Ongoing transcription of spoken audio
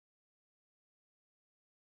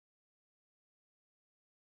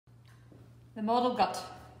The model gut.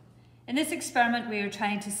 In this experiment, we are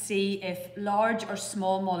trying to see if large or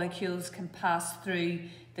small molecules can pass through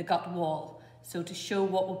the gut wall. So to show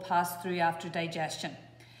what will pass through after digestion.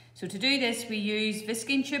 So to do this, we use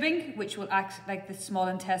viscine tubing, which will act like the small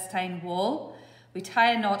intestine wall. We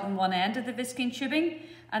tie a knot on one end of the viscine tubing,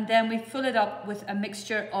 and then we fill it up with a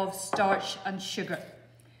mixture of starch and sugar.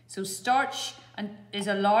 So starch is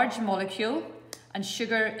a large molecule, and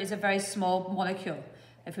sugar is a very small molecule.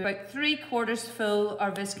 If we're about 3/4 full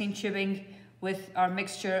our viscine tubing with our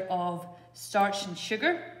mixture of starch and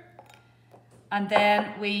sugar, and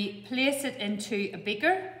then we place it into a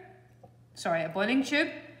boiling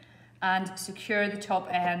tube, and secure the top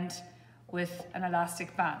end with an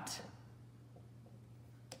elastic band.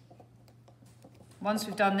 Once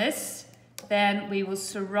we've done this, then we will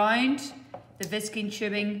surround the viscine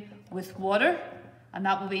tubing with water, and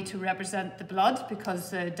that will be to represent the blood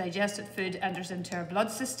because the digested food enters into our blood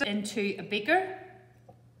system, into a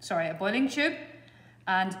boiling tube,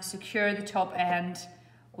 and secure the top end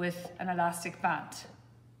with an elastic band.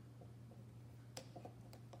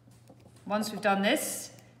 Once we've done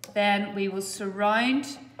this, then we will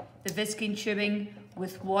surround the viscine tubing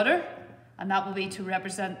with water, and that will be to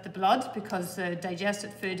represent the blood because the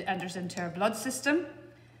digested food enters into our blood system.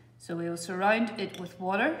 So we will surround it with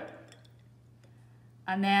water,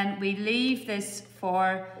 and then we leave this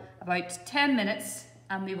for about 10 minutes,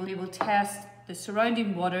 and we will test the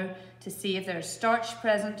surrounding water to see if there is starch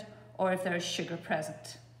present or if there is sugar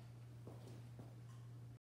present.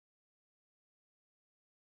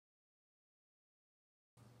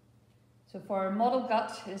 So for our model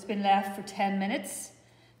gut, it has been left for 10 minutes.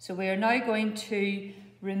 So we are now going to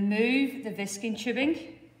remove the viscine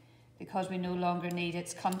tubing because we no longer need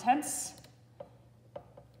its contents.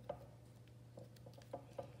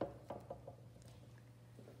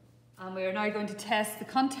 And we are now going to test the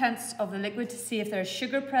contents of the liquid to see if there is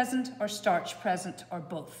sugar present or starch present or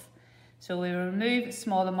both. So we will remove a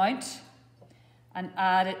small amount and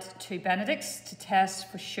add it to Benedict's to test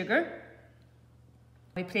for sugar.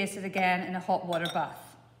 We place it again in a hot water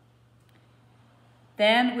bath.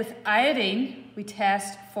 Then with iodine, we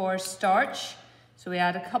test for starch. So we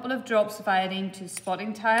add a couple of drops of iodine to the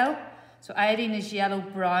spotting tile. So iodine is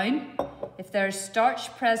yellow-brown. If there is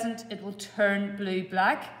starch present, it will turn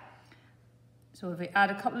blue-black. So if we add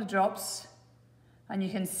a couple of drops, and you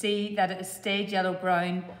can see that it has stayed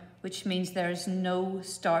yellow-brown, which means there is no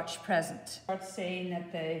starch present. Start seeing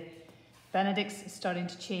that the Benedict's is starting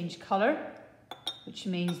to change colour, which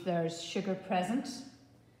means there's sugar present.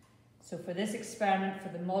 So for this experiment, for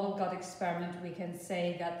the model gut experiment, we can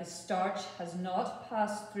say that the starch has not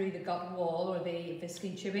passed through the gut wall or the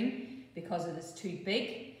viscine tubing because it is too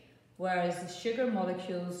big, whereas the sugar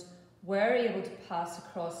molecules were able to pass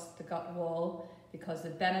across the gut wall because the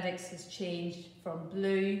Benedict's has changed from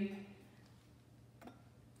blue,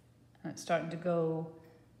 and it's starting to go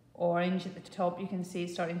orange at the top. You can see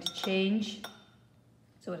it's starting to change.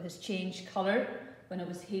 So it has changed colour when it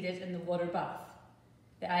was heated in the water bath.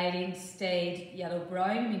 The iodine stayed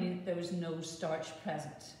yellow-brown, meaning there was no starch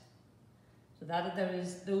present. So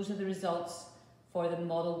those are the results for the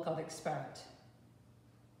model gut experiment.